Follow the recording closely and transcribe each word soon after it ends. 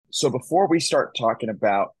So before we start talking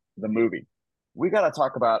about the movie, we got to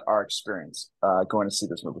talk about our experience going to see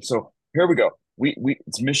this movie. So here we go. We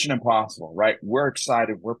it's Mission Impossible, right? We're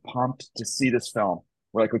excited. We're pumped to see this film.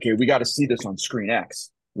 We're like, okay, we got to see this on Screen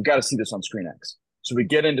X. We got to see this on Screen X. So we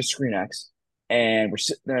get into Screen X, and we're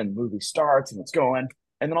sitting there, and the movie starts, and it's going,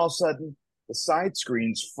 and then all of a sudden, the side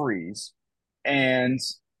screens freeze, and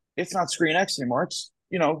it's not Screen X anymore. It's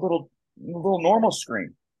little normal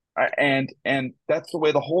screen. And that's the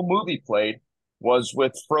way the whole movie played, was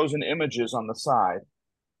with frozen images on the side.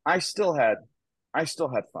 I still had I still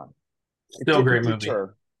had fun. It Still a didn't great movie.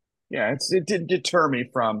 deter. Yeah, it didn't deter me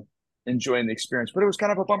from enjoying the experience, but it was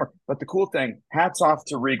kind of a bummer. But the cool thing, hats off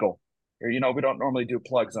to Regal. We don't normally do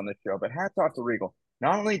plugs on this show, but hats off to Regal.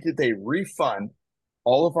 Not only did they refund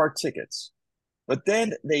all of our tickets, but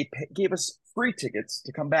then they gave us free tickets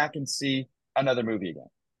to come back and see another movie again.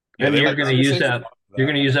 Yeah, And they you're like going to use seriously that. for You're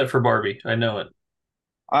that. going to use that for Barbie. I know it.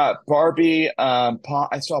 Barbie,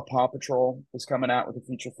 I saw Paw Patrol was coming out with a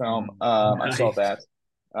feature film. I saw Nice.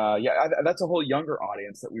 that. Yeah, that's a whole younger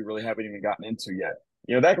audience that we really haven't even gotten into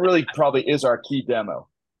yet. That really probably is our key demo.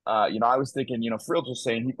 I was thinking, Frill was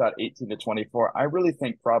saying he thought 18 to 24. I really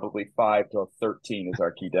think probably 5 to 13 is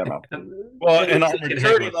our key demo. Well, At and least our it can hang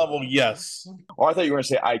maturity with. level, yes. Oh, I thought you were going to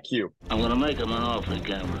say IQ. I'm gonna make him an offer he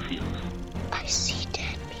can't refuse. I see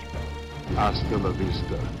dead people. Hasta la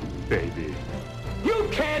vista, baby. You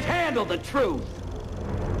can't handle the truth.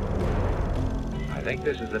 I think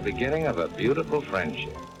this is the beginning of a beautiful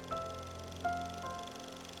friendship.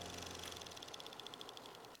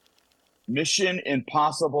 Mission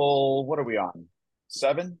Impossible. What are we on?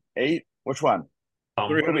 7, 8? Which one?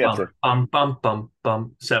 Bum, What are we up to? bum, bum, bum,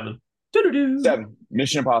 bum. 7. Doo-doo-doo. 7.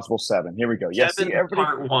 Mission Impossible 7. Here we go. Yes, see 7 everybody.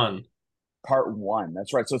 part 1. Part 1.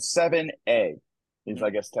 That's right. So 7A is, I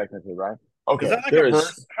guess, technically right. Is Okay. that like There a is.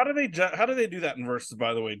 verse? How do they do that in verses?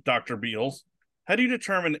 By the way, Doctor Beals, how do you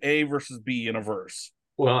determine A versus B in a verse?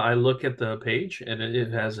 Well, I look at the page and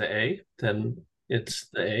it has an A, then it's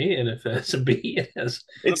the A, and if it has a B, it has.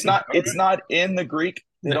 It's not. All It's right. not in the Greek.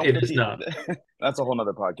 They No, don't it put is the. not. That's a whole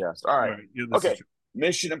nother podcast. All All right. right, yeah, this is Okay. true.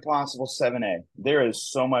 Mission Impossible 7A. There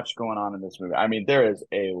is so much going on in this movie. I mean, there is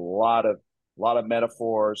a lot of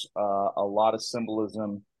metaphors, a lot of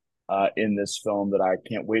symbolism in this film that I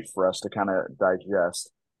can't wait for us to kind of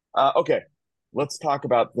digest. Okay, let's talk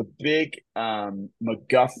about the big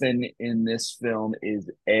MacGuffin in this film is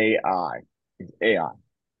AI. Is AI.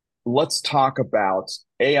 Let's talk about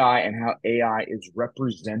AI and how AI is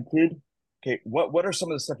represented. Okay, what are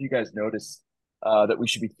some of the stuff you guys noticed that we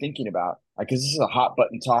should be thinking about? Because this is a hot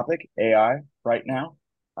button topic, AI, right now.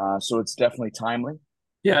 So it's definitely timely.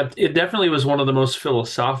 Yeah, it definitely was one of the most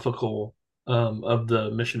philosophical of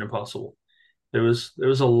the Mission Impossible. There was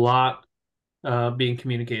a lot being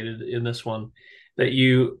communicated in this one that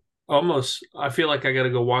you almost I feel like I got to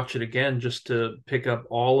go watch it again just to pick up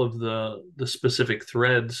all of the specific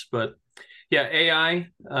threads. But yeah, AI,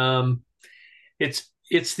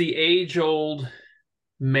 it's the age old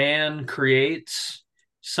man creates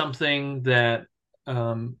something that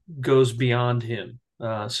goes beyond him.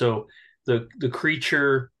 So the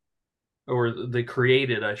creature or the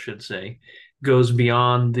created, I should say, goes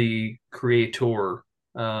beyond the creator.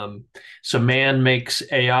 So man makes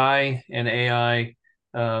AI, and AI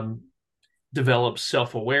um, develops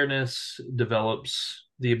self-awareness, develops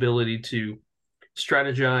the ability to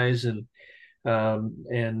strategize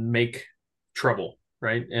and make trouble,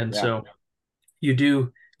 right? And Yeah. so you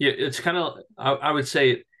do. Yeah, it's kind of. I would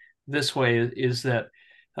say it this way is that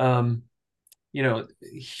um,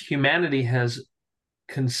 humanity has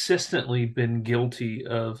consistently been guilty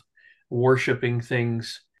of worshiping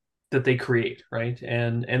things that they create, right?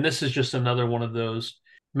 And this is just another one of those.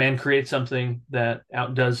 Man creates something that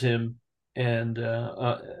outdoes him, and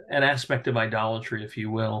an aspect of idolatry, if you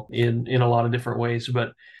will, in a lot of different ways.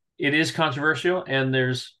 But it is controversial, and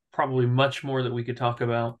there's probably much more that we could talk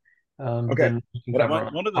about Okay. than we can But cover One,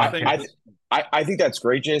 on one of a the I things, I podcast. I think that's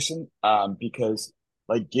great, Jason. Because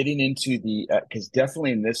like getting into the because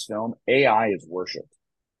definitely in this film, AI is worshipped.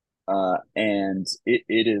 And it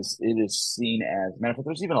is seen as matter of fact,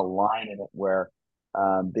 there's even a line in it where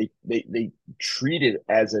they treat it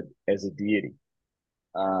as a deity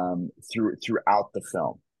throughout the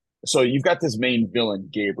film. So you've got this main villain,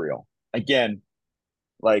 Gabriel. Again,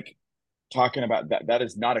 like talking about that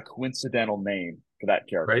is not a coincidental name for that Right?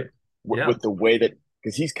 character Yeah. with the way that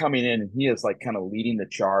because he's coming in and he is like kind of leading the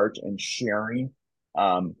charge and sharing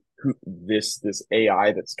who this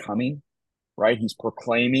AI that's coming, right? He's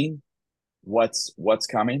proclaiming what's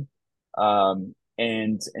coming. And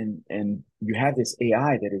you have this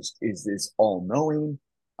AI that is this all knowing.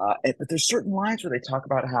 But there's certain lines where they talk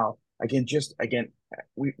about how, this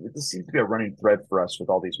seems to be a running thread for us with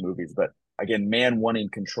all these movies, but again, man wanting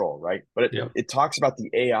control, right? But it talks about the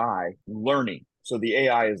AI learning. So the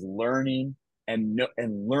AI is learning and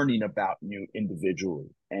learning about you individually,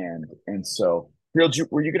 and so, Harold,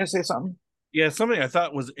 were you going to say something? Yeah, something I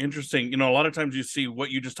thought was interesting. A lot of times you see what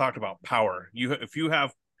you just talked about, power. If you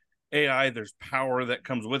have AI, there's power that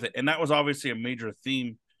comes with it, and that was obviously a major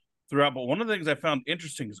theme throughout. But one of the things I found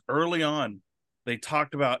interesting is early on, they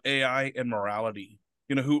talked about AI and morality.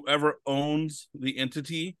 Whoever owns the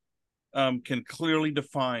entity can clearly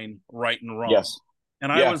define right and wrong. Yes.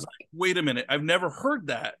 And I was like, wait a minute, I've never heard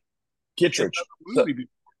that. Kittredge. So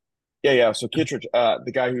Kittredge,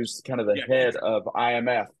 the guy who's kind of the head of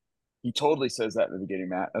IMF, he totally says that in the beginning,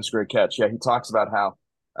 Matt. That's a great catch. Yeah, he talks about how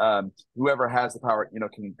whoever has the power,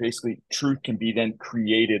 can basically, truth can be then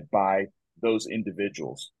created by those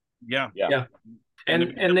individuals. Yeah.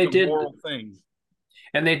 And they did moral thing.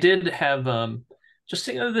 And they did have just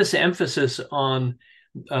this emphasis on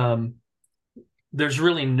there's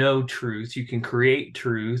really no truth. You can create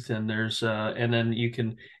truth, and there's and then you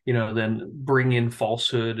can then bring in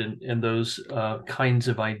falsehood and those kinds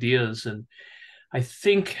of ideas. And I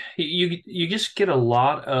think you just get a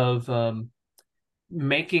lot of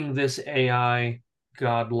making this AI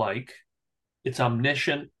godlike. It's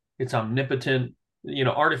omniscient. It's omnipotent.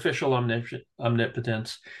 Artificial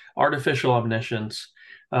omnipotence, artificial omniscience,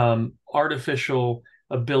 artificial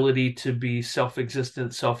ability to be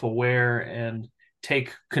self-existent, self-aware, and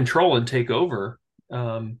take control and take over,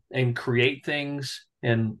 and create things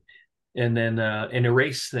and then and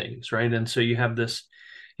erase things, right? And so you have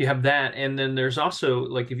that, and then there's also,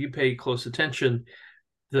 like, if you pay close attention,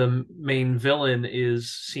 the main villain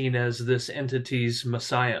is seen as this entity's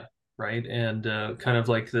messiah, right? And kind of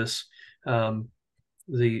like this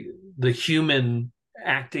the human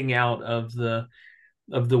acting out of the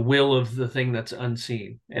will of the thing that's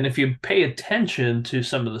unseen. And if you pay attention to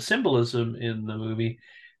some of the symbolism in the movie,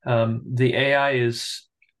 the AI is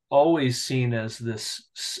always seen as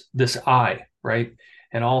this eye, right?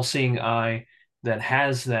 An all-seeing eye that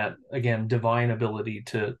has that, again, divine ability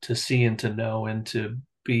to see and to know and to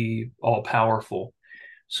be all powerful.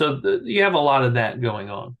 So you have a lot of that going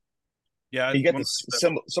on. Yeah, you get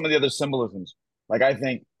some of the other symbolisms. Like, I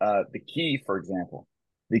think the key, for example,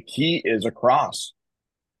 the key is a cross.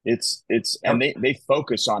 And they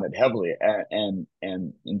focus on it heavily, and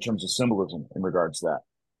in terms of symbolism in regards to that.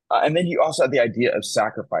 And then you also have the idea of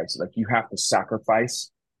sacrifice. Like, you have to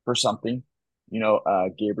sacrifice for something.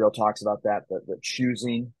 Gabriel talks about that, the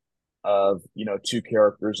choosing of two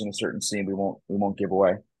characters in a certain scene. We won't give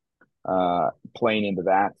away. Playing into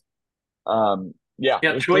that.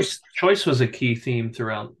 Choice was a key theme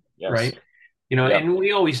throughout, yes. Right? And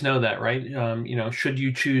we always know that, right? Should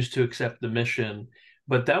you choose to accept the mission?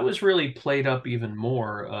 But that was really played up even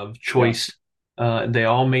more of choice. Yeah. They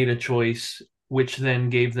all made a choice, which then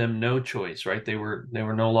gave them no choice, right? They were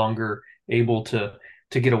no longer able to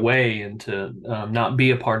get away and to not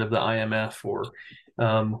be a part of the IMF or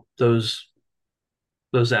those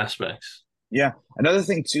aspects. Yeah. Another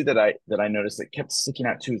thing too that I noticed that kept sticking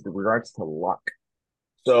out too is the regards to luck.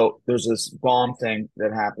 So there's this bomb thing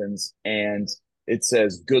that happens, and it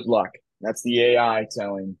says "good luck." That's the AI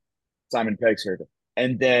telling Simon Pegg's character,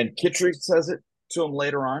 and then Kittredge says it to him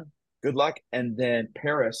later on, "Good luck." And then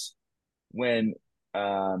Paris, when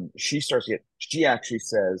she actually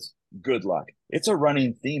says "good luck." It's a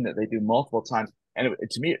running theme that they do multiple times, and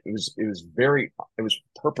to me, it was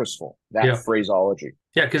purposeful, that phraseology.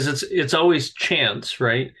 Yeah, because it's always chance,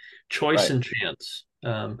 right? Choice and chance,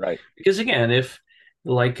 right? Because again, if,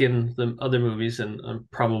 like in the other movies, and I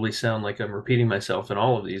probably sound like I'm repeating myself in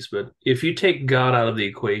all of these, but if you take God out of the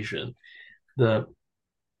equation, the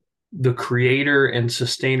creator and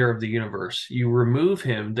sustainer of the universe, you remove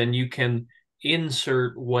him, then you can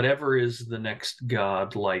insert whatever is the next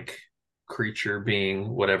God-like creature, being,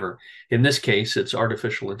 whatever. In this case, it's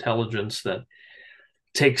artificial intelligence that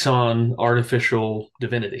takes on artificial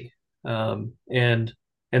divinity.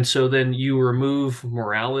 And so then you remove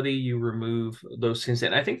morality, you remove those things.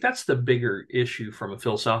 And I think that's the bigger issue from a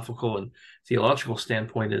philosophical and theological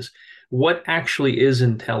standpoint, is what actually is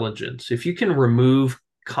intelligence? If you can remove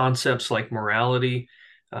concepts like morality,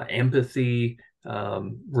 empathy,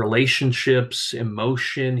 relationships,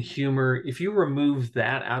 emotion, humor, if you remove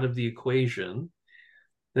that out of the equation,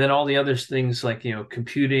 then all the other things like,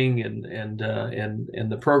 computing and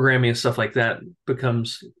the programming and stuff like that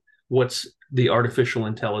becomes what's the artificial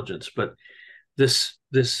intelligence. But this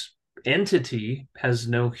entity has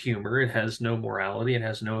no humor, it has no morality, it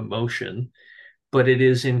has no emotion, but it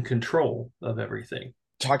is in control of everything.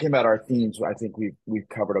 talking about our themes, I think we've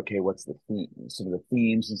covered, okay, what's the theme, some of the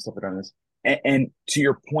themes and stuff on this. And to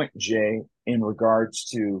your point, Jay, in regards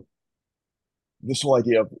to this whole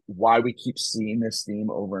idea of why we keep seeing this theme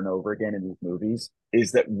over and over again in these movies,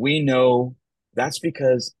 is that we know that's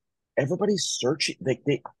because everybody's searching.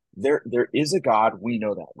 There is a God, we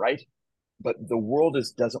know that, right? But the world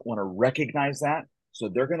doesn't want to recognize that, so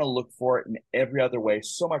they're going to look for it in every other way,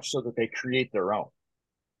 so much so that they create their own.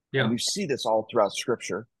 Yeah. And we see this all throughout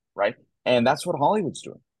Scripture, right? And that's what Hollywood's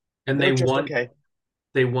doing. And They're just okay.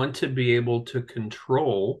 They want to be able to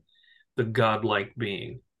control the godlike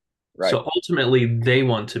being. Right. So ultimately, they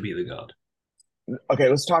want to be the god. Okay,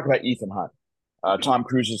 let's talk about Ethan Hunt, Tom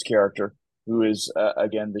Cruise's character, who is,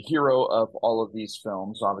 again, the hero of all of these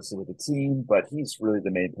films, obviously with the team, but he's really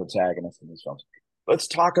the main protagonist in these films. Let's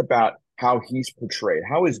talk about how he's portrayed.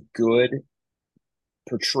 How is good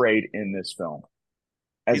portrayed in this film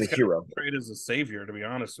as He's a hero? Portrayed as a savior, to be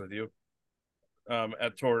honest with you.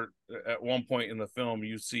 At one point in the film,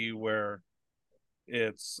 you see where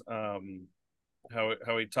it's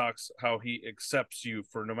how he talks, how he accepts you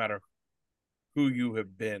for no matter who you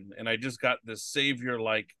have been. And I just got this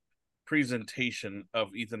savior-like presentation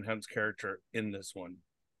of Ethan Hunt's character in this one,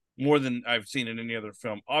 more than I've seen in any other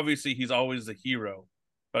film. Obviously, he's always the hero,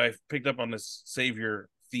 but I've picked up on this savior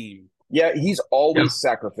theme. Yeah, he's always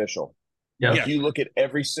sacrificial. Yeah. If you look at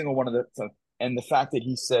every single one of the, and the fact that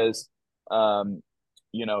he says,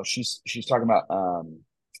 she's talking about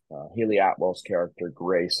Haley Atwell's character,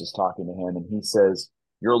 Grace, is talking to him, and he says,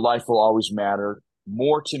 "Your life will always matter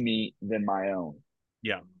more to me than my own."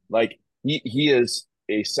 Yeah. Like he is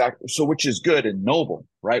a so which is good and noble,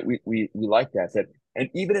 right? We like that. And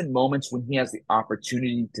even in moments when he has the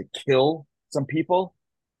opportunity to kill some people,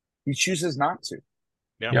 he chooses not to.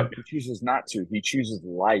 Yeah. Yep. He chooses not to. He chooses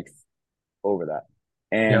life over that.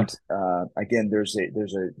 And again, there's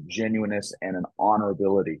a genuineness and an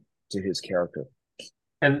honorability to his character.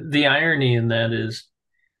 And the irony in that is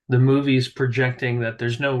the movie's projecting that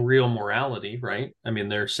there's no real morality, right? I mean,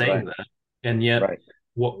 they're saying that. And yet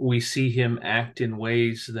what we see him act in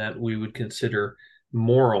ways that we would consider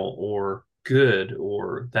moral or good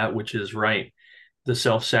or that which is right. The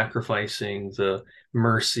self-sacrificing, the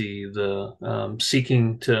mercy, the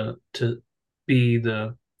seeking to be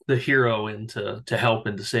the hero and to help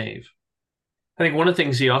and to save. I think one of the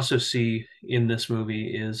things you also see in this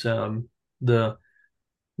movie is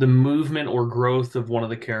the movement or growth of one of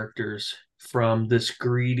the characters from this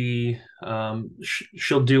greedy,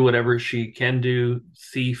 she'll do whatever she can do,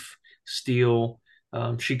 thief, steal.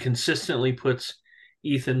 She consistently puts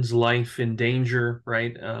Ethan's life in danger,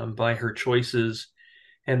 right, by her choices.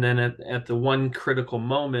 And then at the one critical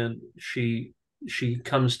moment, she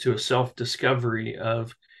comes to a self-discovery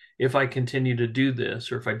of, if I continue to do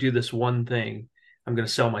this, or if I do this one thing, I'm going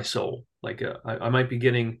to sell my soul. Like I might be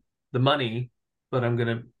getting the money, but I'm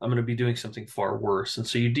gonna be doing something far worse. And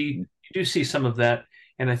so you do see some of that.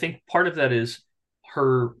 And I think part of that is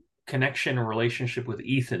her connection or relationship with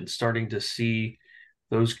Ethan, starting to see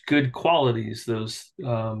those good qualities, those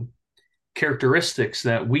characteristics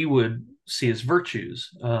that we would see as virtues,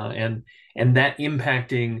 and that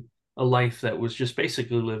impacting a life that was just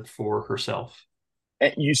basically lived for herself.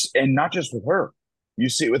 And not just with her, you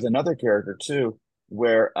see it with another character too,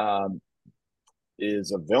 where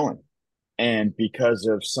is a villain. And because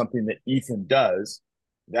of something that Ethan does,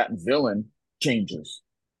 that villain changes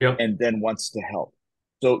and then wants to help.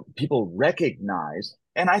 So people recognize,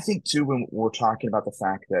 and I think too, when we're talking about the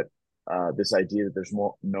fact that this idea that there's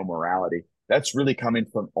no morality, that's really coming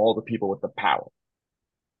from all the people with the power.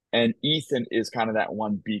 And Ethan is kind of that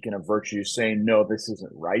one beacon of virtue saying, no, this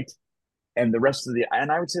isn't right. And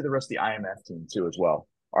I would say the rest of the IMF team too, as well,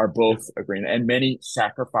 are both agreeing, and many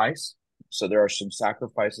sacrifice. So there are some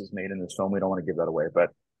sacrifices made in this film. We don't want to give that away,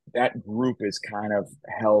 but that group is kind of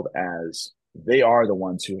held as they are the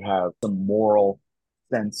ones who have some moral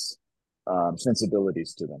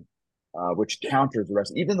sensibilities to them, which counters the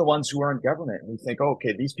rest. Even the ones who are in government, we think, oh,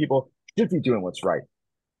 okay, these people should be doing what's right.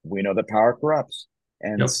 We know that power corrupts,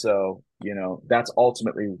 and so that's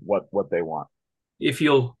ultimately what they want. If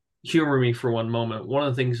you'll humor me for one moment, one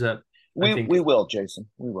of the things that we will, Jason.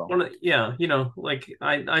 We will. Like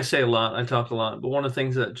I say a lot, I talk a lot, but one of the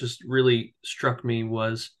things that just really struck me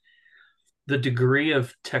was the degree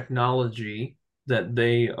of technology that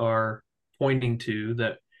they are pointing to,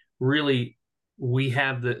 that really we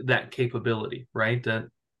have that capability, right? That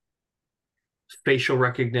facial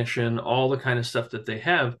recognition, all the kind of stuff that they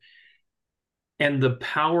have, and the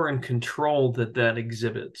power and control that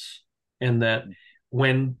exhibits, and that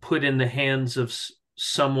when put in the hands of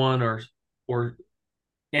someone or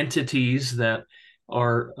entities that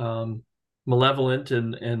are malevolent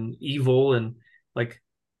and evil, and like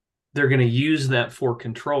they're going to use that for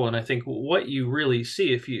control. And I think what you really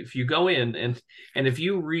see if you go in and if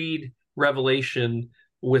you read Revelation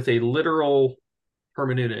with a literal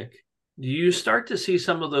hermeneutic, you start to see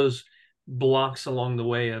some of those blocks along the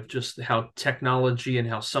way of just how technology and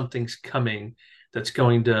how something's coming that's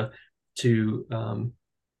going to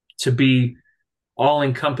be all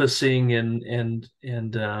encompassing and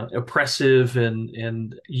oppressive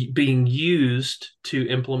and being used to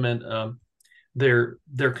implement their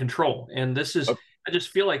control. And this is, I just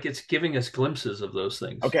feel like it's giving us glimpses of those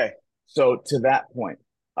things. Okay. So to that point,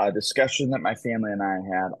 a discussion that my family and I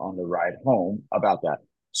had on the ride home about that.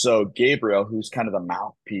 So Gabriel, who's kind of the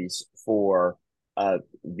mouthpiece for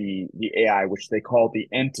the AI, which they call the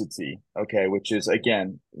entity, okay, which is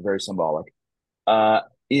again very symbolic,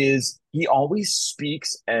 is he always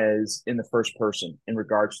speaks as in the first person in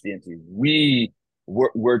regards to the entity.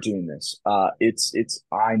 We're doing this. It's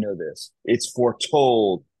I know this. It's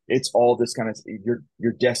foretold. It's all this kind of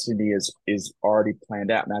your destiny is already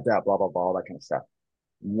planned out, mapped out, blah blah blah, all that kind of stuff.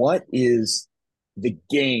 What is the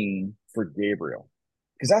gain for Gabriel?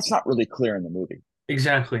 Because that's not really clear in the movie.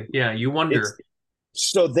 Exactly. Yeah, you wonder.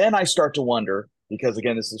 So then I start to wonder, because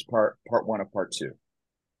again, this is part one of part two.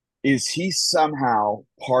 Is he somehow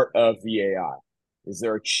part of the AI? Is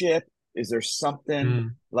there a chip? Is there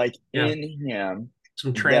something in him?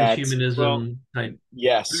 Some transhumanism type.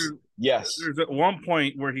 Yes. Yes. There's at one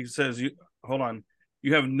point where he says, hold on,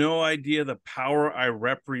 you have no idea the power I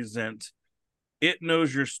represent. It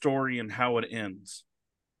knows your story and how it ends.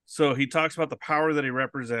 So he talks about the power that he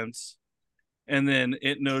represents, and then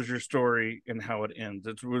it knows your story and how it ends.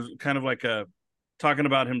 It was kind of like talking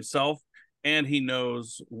about himself, and he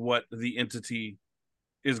knows what the entity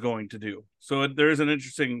is going to do. So there's an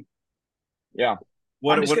interesting. Yeah.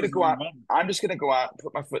 I'm just going to go out and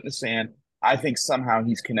put my foot in the sand. I think somehow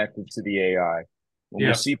he's connected to the AI. When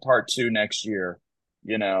we see part 2 next year,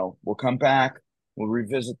 we'll come back. We'll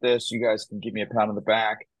revisit this. You guys can give me a pound on the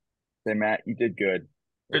back. Say, Matt, you did good.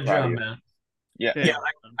 Good job, Matt. Yeah.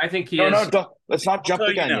 I think he is. No, let's not jump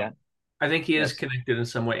the gun yet. I think he is connected in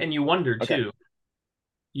some way. And you wonder, too.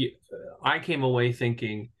 I came away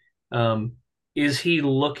thinking, is he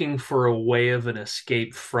looking for a way of an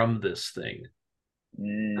escape from this thing?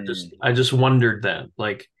 I just wondered that.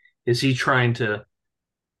 Like, is he trying to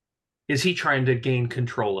gain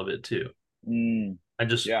control of it too?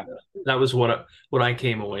 That was what I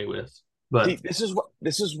came away with. But see, this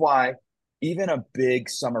is why even a big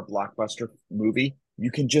summer blockbuster movie, you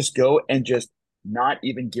can just go and just not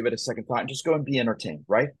even give it a second thought and just go and be entertained,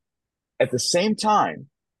 right? At the same time,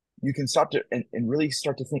 you can start to and really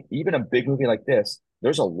start to think, even a big movie like this,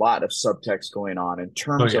 there's a lot of subtext going on in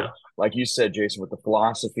terms of, like you said, Jason, with the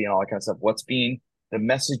philosophy and all that kind of stuff, the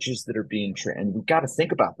messages that are being and we've got to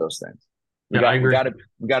think about those things. We got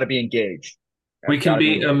to be engaged. We can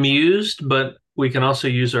be amused, but we can also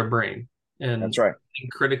use our brain and that's right.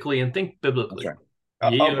 Think critically and think biblically.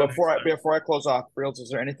 That's right. Before I close off, Reels, is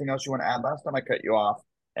there anything else you want to add? Last time I cut you off,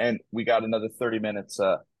 and we got another 30 minutes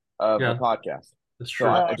of the podcast. That's true.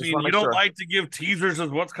 I mean, you don't like to give teasers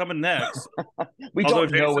of what's coming next. We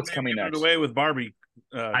don't know what's coming next. Away with Barbie.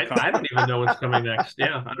 I don't even know what's coming next.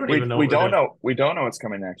 Yeah, I don't even know. We don't know what's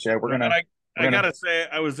coming next. Yeah, we're gonna. I gotta say,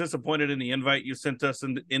 I was disappointed in the invite you sent us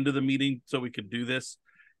into the meeting so we could do this.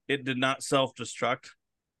 It did not self-destruct.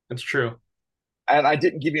 That's true. And I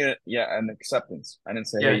didn't give you an acceptance. I didn't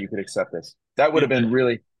say, hey, you could accept this. That would have been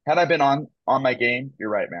really. Had I been on my game, you're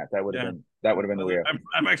right, Matt. That would have been. That would have been the way.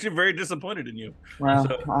 I'm actually very disappointed in you. Well,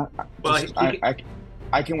 I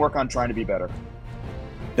can work on trying to be better.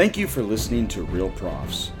 Thank you for listening to Real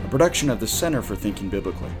Profs, a production of the Center for Thinking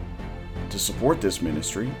Biblically. To support this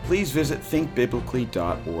ministry, please visit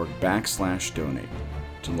thinkbiblically.org/donate.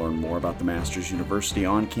 To learn more about the Masters University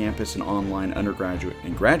on-campus and online undergraduate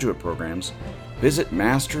and graduate programs, visit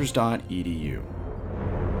masters.edu.